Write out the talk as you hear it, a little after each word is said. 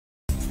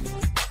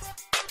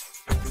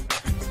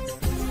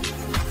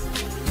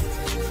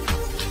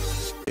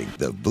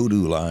the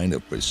Voodoo line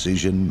of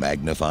precision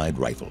magnified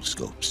rifle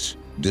scopes.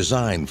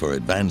 Designed for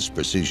advanced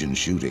precision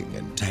shooting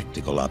and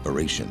tactical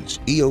operations,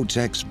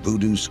 EOTech's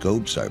Voodoo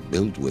scopes are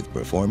built with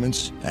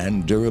performance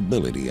and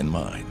durability in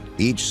mind.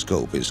 Each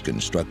scope is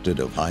constructed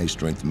of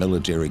high-strength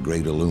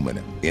military-grade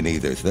aluminum in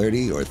either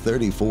 30 or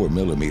 34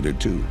 millimeter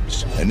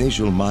tubes.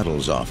 Initial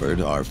models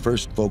offered are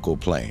first focal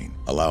plane,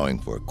 allowing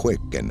for quick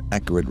and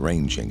accurate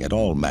ranging at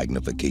all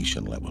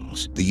magnification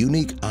levels. The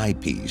unique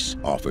eyepiece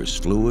offers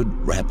fluid,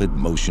 rapid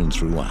motion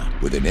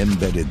throughout, with an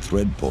embedded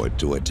thread port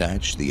to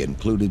attach the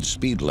included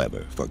speed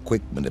lever for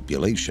quick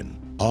manipulation.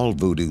 All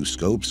Voodoo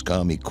scopes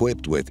come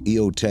equipped with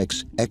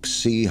EOTech's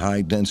XC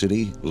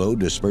high-density,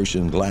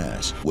 low-dispersion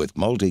glass with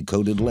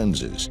multi-coated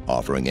lenses,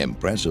 offering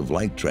impressive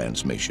light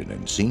transmission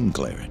and scene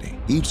clarity.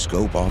 Each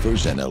scope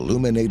offers an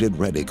illuminated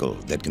reticle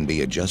that can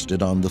be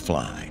adjusted on the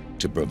fly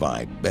to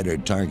provide better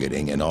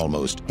targeting in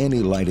almost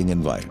any lighting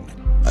environment.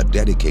 A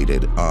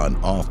dedicated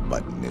on-off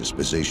button is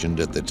positioned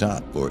at the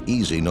top for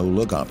easy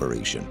no-look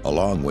operation,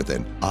 along with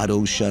an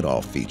auto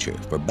shut-off feature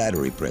for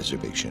battery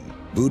preservation.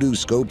 Voodoo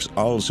scopes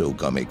also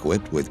come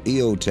equipped with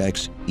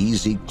EOTech's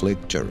Easy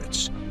Click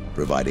turrets,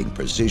 providing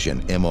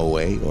precision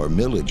MOA or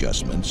mill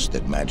adjustments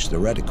that match the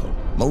reticle.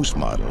 Most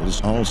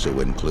models also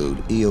include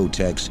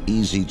EOTech's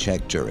Easy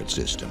Check turret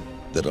system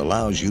that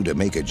allows you to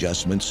make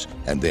adjustments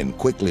and then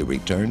quickly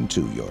return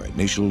to your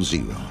initial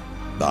zero.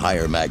 The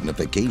higher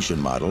magnification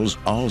models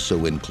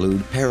also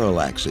include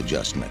parallax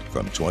adjustment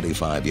from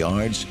 25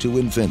 yards to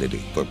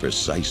infinity for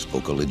precise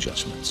focal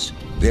adjustments.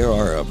 There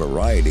are a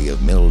variety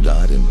of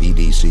MIL-DOT and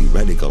BDC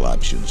reticle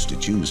options to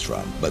choose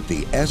from, but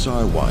the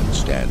SR1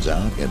 stands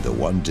out in the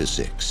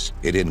 1:6.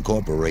 It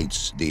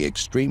incorporates the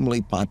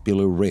extremely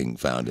popular ring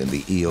found in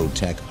the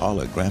EOTech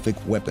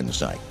holographic weapon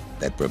sight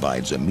that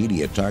provides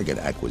immediate target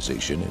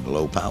acquisition in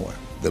low power.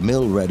 The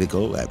MIL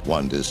reticle at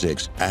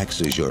 1:6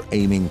 acts as your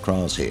aiming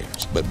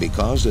crosshairs, but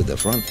because of the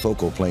front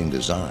focal plane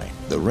design,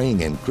 the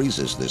ring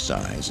increases the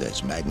size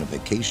as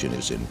magnification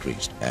is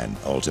increased and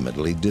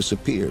ultimately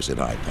disappears at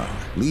high power,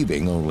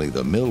 leaving only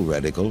the MIL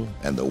reticle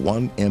and the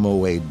 1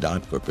 MOA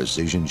dot for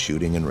precision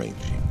shooting and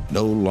ranging.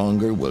 No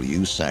longer will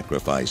you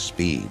sacrifice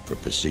speed for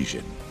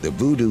precision. The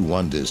Voodoo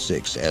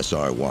 1:6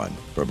 SR1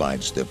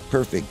 provides the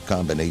perfect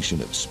combination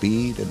of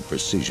speed and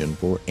precision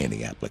for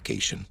any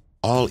application.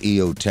 All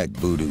EOTech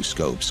Voodoo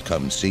scopes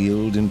come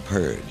sealed and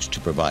purged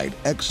to provide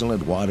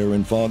excellent water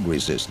and fog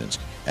resistance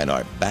and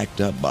are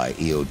backed up by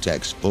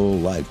EOTech's full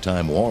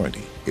lifetime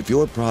warranty. If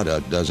your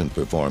product doesn't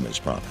perform as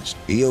promised,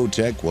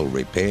 EOTech will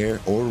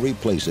repair or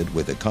replace it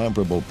with a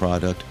comparable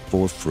product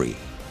for free,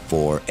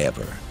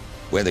 forever.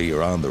 Whether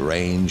you're on the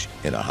range,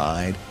 in a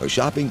hide, or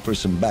shopping for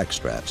some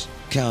backstraps,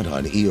 count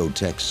on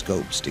EOTech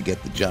scopes to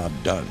get the job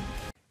done.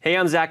 Hey,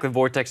 I'm Zach with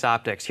Vortex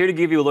Optics, here to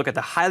give you a look at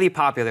the highly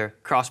popular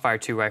Crossfire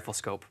 2 rifle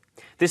scope.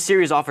 This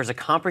series offers a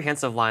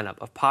comprehensive lineup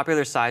of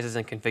popular sizes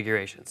and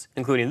configurations,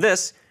 including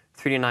this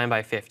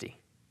 3-9x50.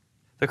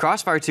 The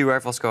Crossfire 2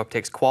 rifle scope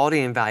takes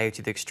quality and value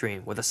to the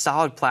extreme with a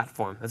solid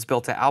platform that's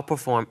built to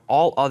outperform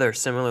all other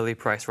similarly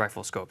priced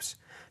rifle scopes.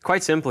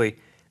 Quite simply,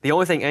 the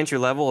only thing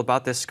entry-level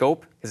about this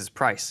scope is its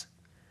price.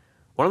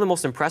 One of the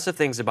most impressive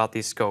things about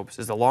these scopes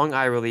is the long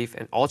eye relief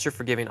and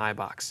ultra-forgiving eye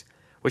box,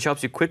 which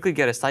helps you quickly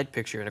get a sight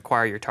picture and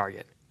acquire your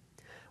target.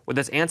 With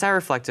its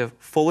anti-reflective,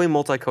 fully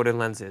multi-coated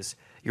lenses,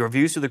 your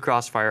views through the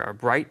Crossfire are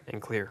bright and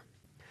clear.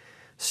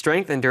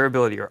 Strength and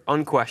durability are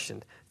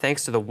unquestioned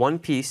thanks to the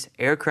one-piece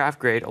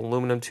aircraft-grade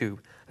aluminum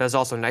tube that is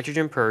also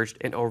nitrogen purged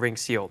and O-ring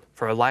sealed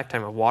for a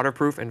lifetime of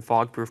waterproof and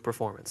fog-proof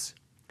performance.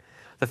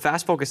 The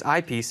fast focus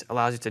eyepiece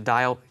allows you to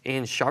dial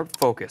in sharp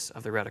focus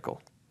of the reticle.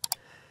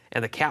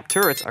 And the cap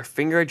turrets are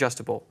finger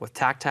adjustable with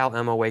tactile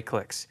MOA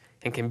clicks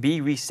and can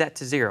be reset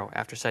to 0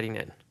 after setting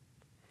in.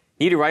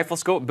 Need a rifle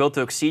scope built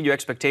to exceed your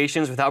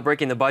expectations without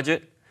breaking the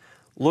budget?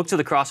 Look to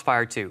the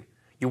Crossfire 2.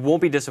 You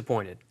won't be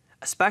disappointed,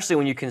 especially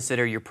when you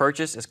consider your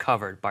purchase is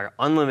covered by our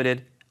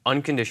unlimited,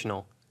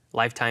 unconditional,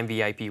 lifetime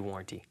VIP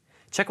warranty.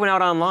 Check one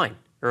out online.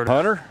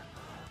 Hunter,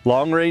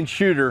 long-range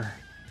shooter,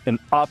 and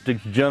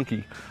optics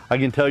junkie. I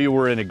can tell you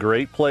we're in a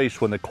great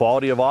place when the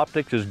quality of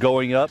optics is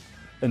going up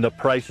and the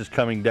price is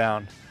coming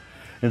down.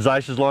 And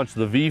Zeiss has launched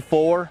the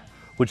V4,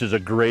 which is a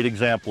great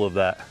example of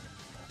that.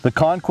 The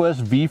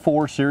Conquest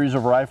V4 series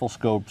of rifle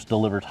scopes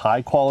delivers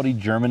high-quality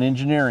German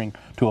engineering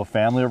to a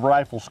family of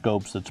rifle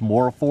scopes that's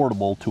more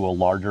affordable to a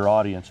larger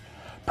audience.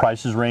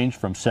 Prices range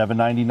from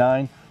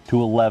 $7.99 to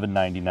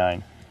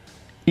 $11.99.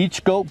 Each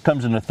scope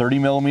comes in a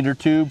 30mm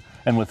tube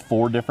and with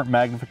 4 different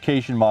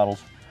magnification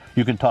models.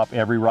 You can top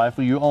every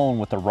rifle you own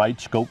with the right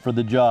scope for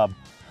the job.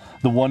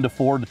 The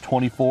 1:4 to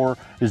 24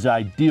 is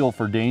ideal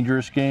for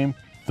dangerous game,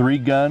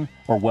 3-gun,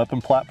 or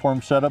weapon platform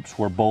setups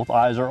where both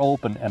eyes are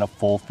open and a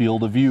full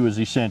field of view is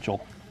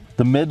essential.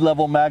 The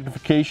mid-level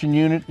magnification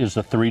unit is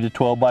the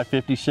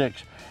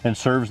 3-12x56 and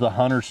serves the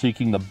hunter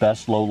seeking the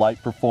best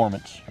low-light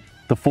performance.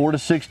 The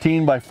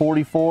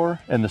 4-16x44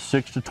 and the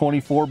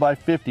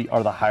 6-24x50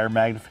 are the higher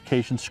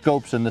magnification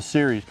scopes in the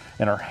series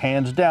and are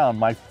hands down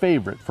my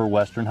favorite for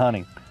Western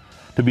hunting.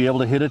 To be able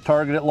to hit a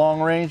target at long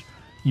range,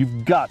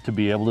 you've got to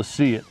be able to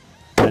see it.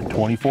 At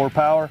 24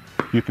 power,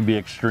 you can be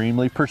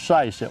extremely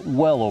precise at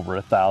well over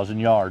 1,000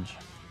 yards.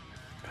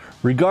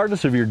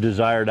 Regardless of your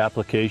desired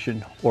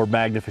application or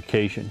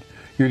magnification,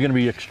 you're going to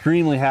be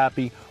extremely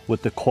happy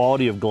with the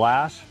quality of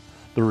glass,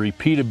 the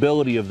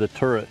repeatability of the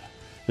turret,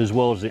 as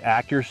well as the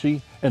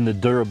accuracy and the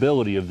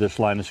durability of this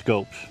line of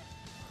scopes.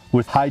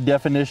 With high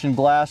definition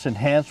glass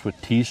enhanced with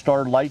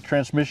T-Star light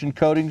transmission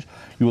coatings,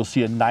 you will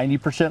see a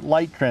 90%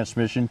 light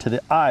transmission to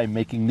the eye,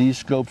 making these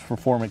scopes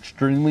perform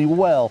extremely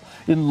well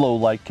in low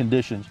light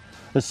conditions,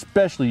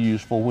 especially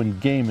useful when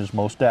game is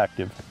most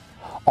active.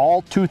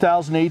 All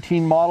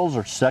 2018 models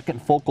are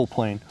second focal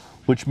plane,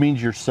 which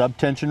means your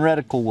subtension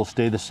reticle will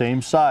stay the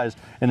same size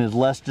and is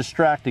less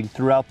distracting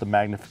throughout the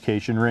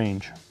magnification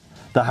range.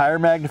 The higher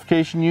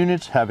magnification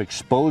units have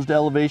exposed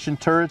elevation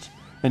turrets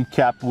and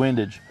capped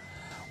windage,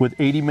 with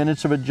 80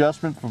 minutes of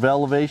adjustment for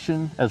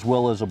elevation, as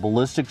well as a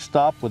ballistic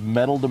stop with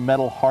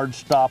metal-to-metal hard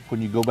stop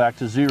when you go back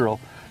to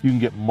zero. You can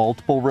get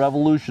multiple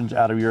revolutions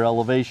out of your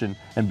elevation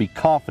and be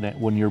confident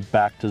when you're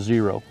back to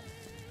zero.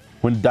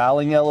 When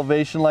dialing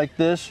elevation like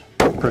this,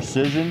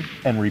 precision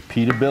and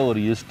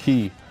repeatability is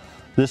key.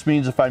 This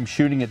means if I'm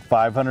shooting at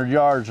 500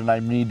 yards and I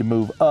need to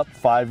move up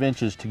 5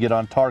 inches to get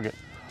on target,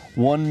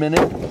 1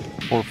 minute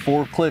or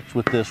 4 clicks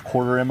with this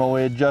quarter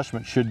MOA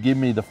adjustment should give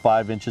me the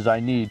 5 inches I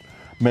need.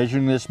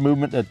 Measuring this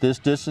movement at this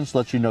distance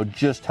lets you know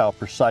just how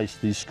precise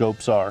these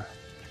scopes are.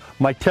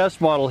 My test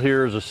model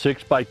here is a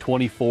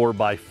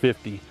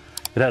 6x24x50.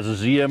 It has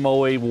a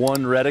ZMOA1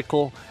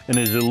 reticle and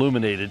is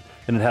illuminated,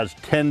 and it has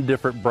 10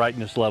 different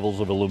brightness levels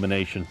of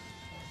illumination.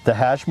 The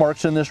hash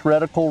marks in this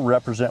reticle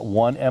represent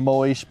 1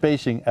 MOA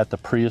spacing at the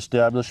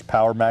pre-established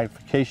power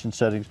magnification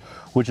settings,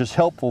 which is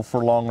helpful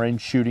for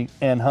long-range shooting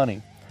and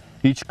hunting.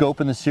 Each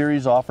scope in the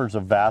series offers a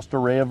vast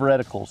array of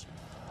reticles.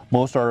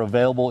 Most are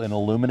available in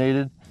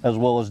illuminated as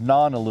well as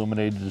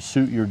non-illuminated to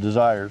suit your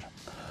desires.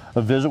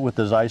 A visit with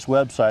the Zeiss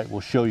website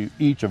will show you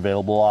each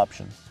available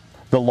option.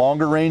 The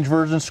longer range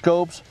version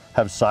scopes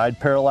have side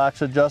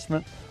parallax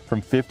adjustment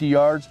from 50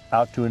 yards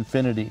out to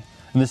infinity,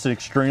 and this is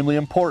extremely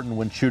important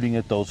when shooting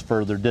at those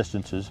further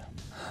distances.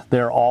 They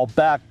are all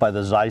backed by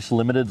the Zeiss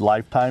limited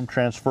lifetime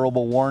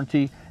transferable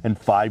warranty and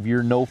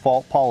 5-year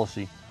no-fault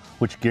policy,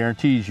 which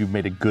guarantees you've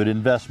made a good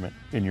investment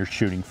in your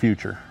shooting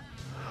future.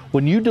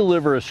 When you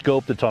deliver a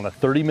scope that's on a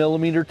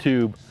 30mm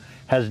tube,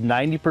 has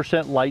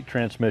 90% light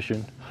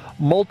transmission,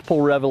 multiple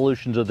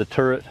revolutions of the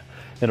turret,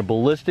 and a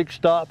ballistic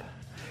stop,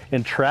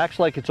 and tracks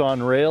like it's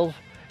on rails,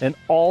 and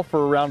all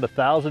for around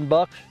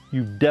 $1,000,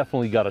 you've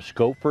definitely got a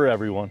scope for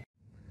everyone.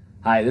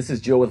 Hi, this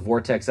is Joe with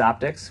Vortex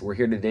Optics. We're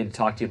here today to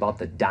talk to you about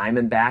the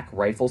Diamondback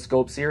Rifle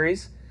Scope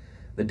Series.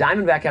 The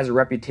Diamondback has a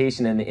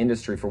reputation in the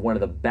industry for one of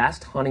the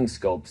best hunting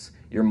scopes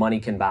your money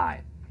can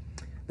buy.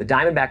 The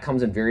Diamondback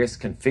comes in various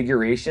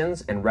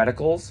configurations and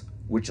reticles,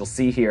 which you'll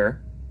see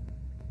here.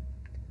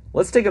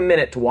 Let's take a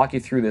minute to walk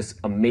you through this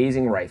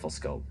amazing rifle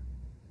scope.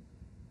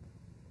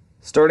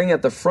 Starting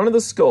at the front of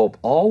the scope,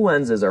 all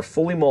lenses are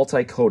fully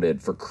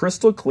multi-coated for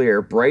crystal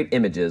clear, bright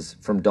images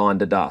from dawn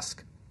to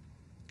dusk.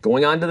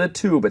 Going onto the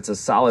tube, it's a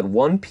solid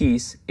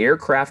one-piece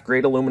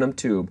aircraft-grade aluminum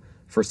tube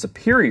for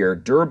superior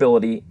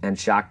durability and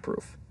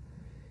shockproof.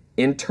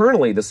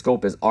 Internally, the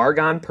scope is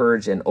argon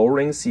purged and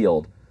O-ring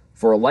sealed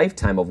for a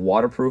lifetime of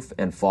waterproof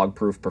and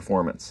fog-proof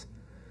performance.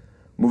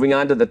 Moving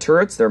on to the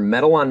turrets, they're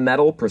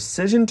metal-on-metal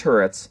precision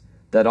turrets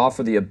that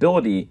offer the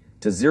ability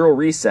to zero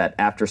reset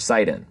after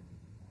sight-in.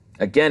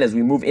 Again, as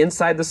we move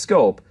inside the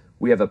scope,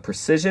 we have a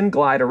precision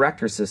glide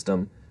erector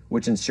system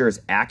which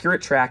ensures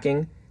accurate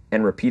tracking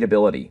and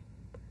repeatability.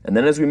 And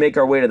then as we make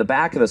our way to the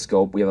back of the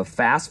scope, we have a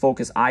fast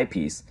focus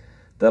eyepiece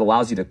that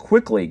allows you to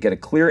quickly get a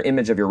clear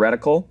image of your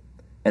reticle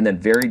and then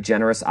very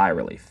generous eye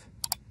relief.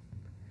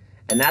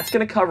 And that's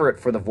going to cover it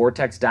for the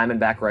Vortex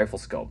Diamondback Rifle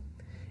Scope.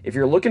 If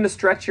you're looking to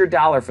stretch your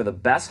dollar for the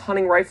best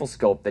hunting rifle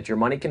scope that your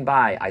money can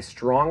buy, I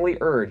strongly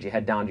urge you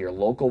head down to your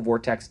local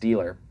Vortex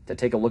dealer to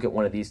take a look at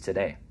one of these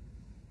today.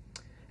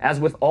 As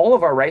with all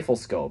of our rifle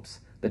scopes,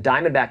 the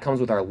Diamondback comes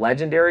with our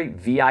legendary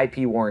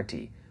VIP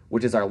warranty,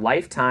 which is our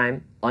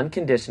lifetime,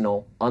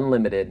 unconditional,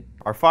 unlimited.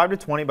 Our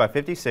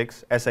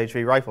 5-20x56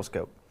 SHV rifle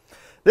scope.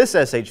 This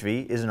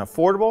SHV is an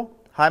affordable,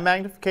 high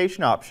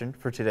magnification option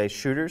for today's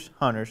shooters,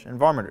 hunters, and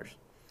varminters.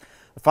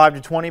 The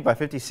 5-20x56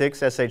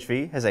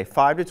 SHV has a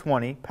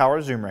 5-20 power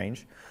zoom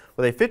range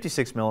with a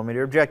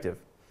 56mm objective.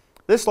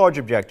 This large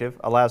objective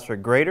allows for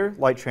greater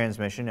light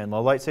transmission in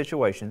low light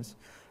situations,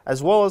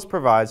 as well as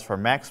provides for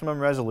maximum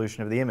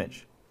resolution of the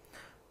image.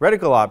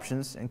 Reticle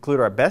options include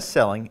our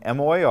best-selling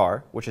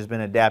MOAR, which has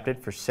been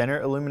adapted for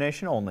center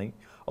illumination only,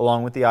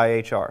 along with the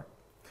IHR.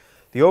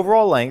 The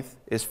overall length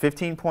is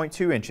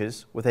 15.2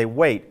 inches with a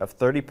weight of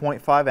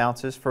 30.5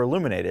 ounces for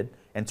illuminated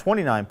and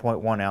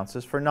 29.1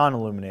 ounces for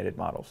non-illuminated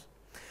models.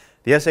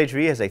 The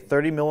SHV has a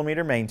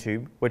 30mm main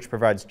tube, which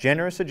provides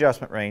generous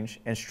adjustment range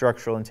and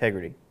structural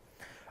integrity.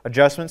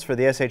 Adjustments for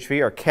the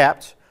SHV are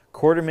capped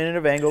quarter minute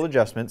of angle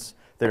adjustments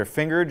that are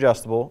finger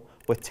adjustable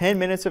with 10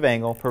 minutes of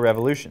angle per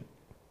revolution.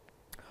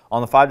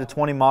 On the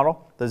 5-20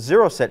 model, the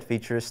zero set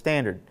feature is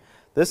standard.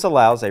 This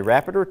allows a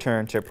rapid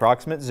return to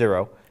approximate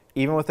zero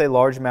even with a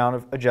large amount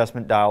of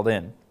adjustment dialed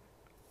in.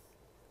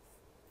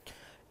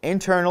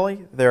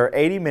 Internally, there are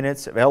 80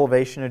 minutes of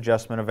elevation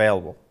adjustment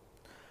available.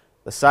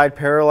 The side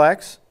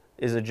parallax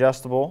is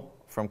adjustable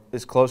from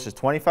as close as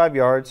 25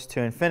 yards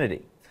to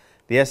infinity.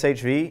 The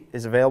SHV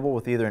is available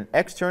with either an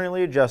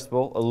externally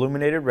adjustable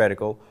illuminated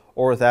reticle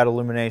or without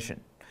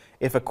illumination.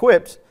 If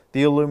equipped,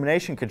 the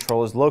illumination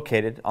control is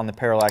located on the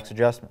parallax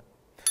adjustment.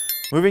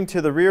 Moving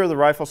to the rear of the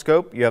rifle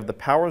scope, you have the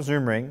power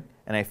zoom ring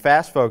and a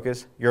fast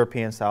focus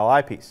European style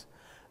eyepiece.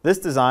 This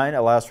design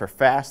allows for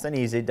fast and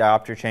easy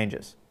diopter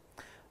changes.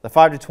 The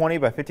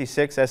 5-20 by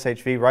 56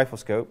 SHV rifle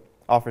scope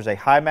offers a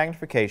high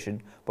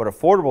magnification but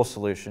affordable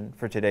solution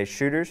for today's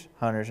shooters,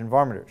 hunters, and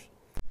varminters.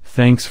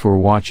 Thanks for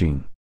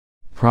watching.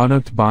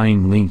 Product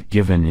buying link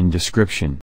given in description.